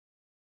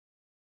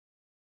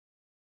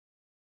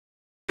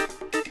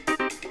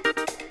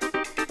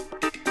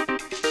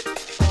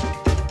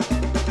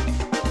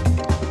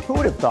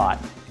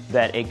thought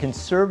that a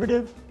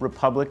conservative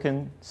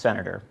Republican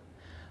senator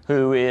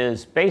who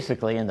is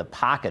basically in the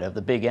pocket of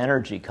the big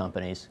energy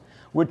companies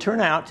would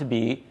turn out to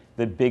be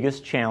the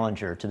biggest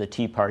challenger to the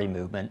Tea Party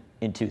movement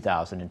in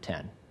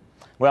 2010.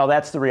 Well,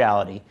 that's the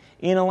reality.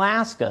 In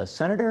Alaska,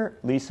 Senator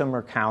Lisa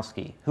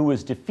Murkowski, who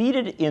was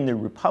defeated in the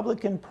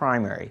Republican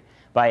primary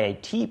by a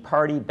Tea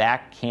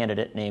Party-backed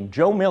candidate named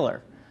Joe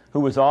Miller, who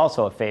was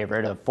also a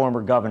favorite of former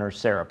Governor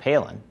Sarah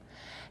Palin,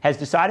 has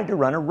decided to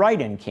run a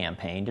write-in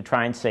campaign to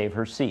try and save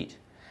her seat.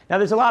 Now,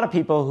 there's a lot of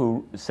people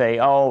who say,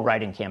 oh,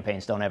 write-in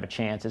campaigns don't have a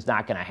chance, it's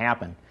not going to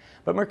happen.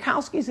 But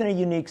Murkowski's in a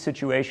unique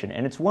situation,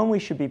 and it's one we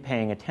should be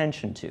paying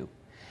attention to.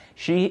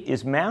 She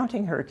is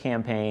mounting her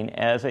campaign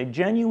as a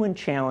genuine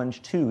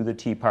challenge to the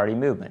Tea Party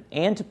movement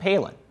and to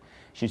Palin.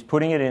 She's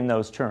putting it in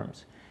those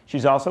terms.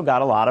 She's also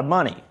got a lot of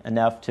money,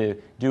 enough to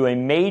do a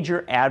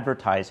major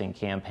advertising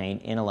campaign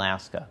in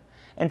Alaska.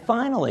 And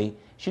finally,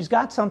 she's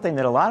got something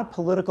that a lot of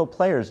political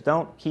players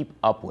don't keep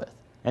up with,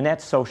 and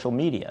that's social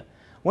media.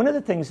 One of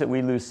the things that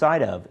we lose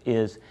sight of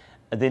is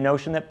the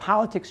notion that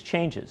politics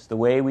changes, the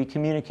way we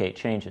communicate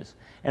changes.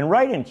 And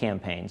write-in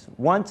campaigns,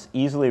 once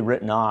easily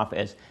written off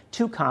as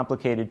too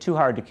complicated, too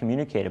hard to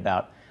communicate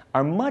about,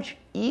 are much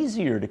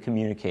easier to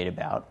communicate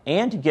about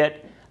and to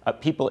get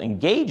people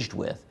engaged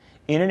with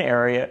in an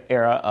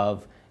era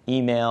of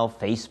email,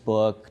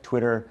 Facebook,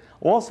 Twitter,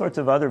 all sorts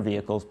of other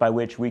vehicles by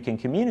which we can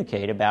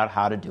communicate about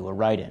how to do a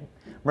write-in.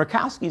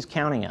 Murkowski's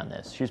counting on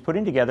this. She's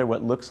putting together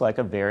what looks like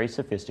a very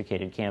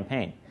sophisticated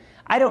campaign.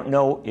 I don't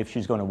know if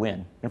she's going to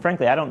win, and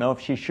frankly, I don't know if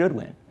she should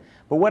win.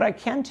 But what I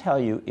can tell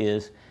you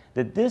is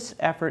that this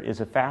effort is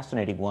a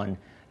fascinating one,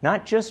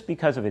 not just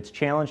because of its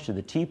challenge to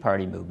the Tea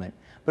Party movement,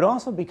 but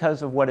also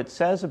because of what it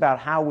says about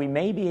how we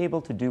may be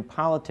able to do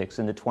politics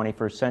in the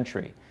 21st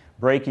century,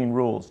 breaking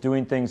rules,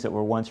 doing things that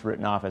were once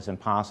written off as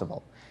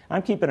impossible.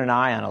 I'm keeping an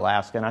eye on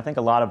Alaska, and I think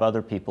a lot of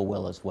other people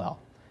will as well.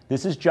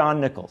 This is John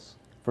Nichols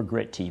for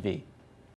GRITtv.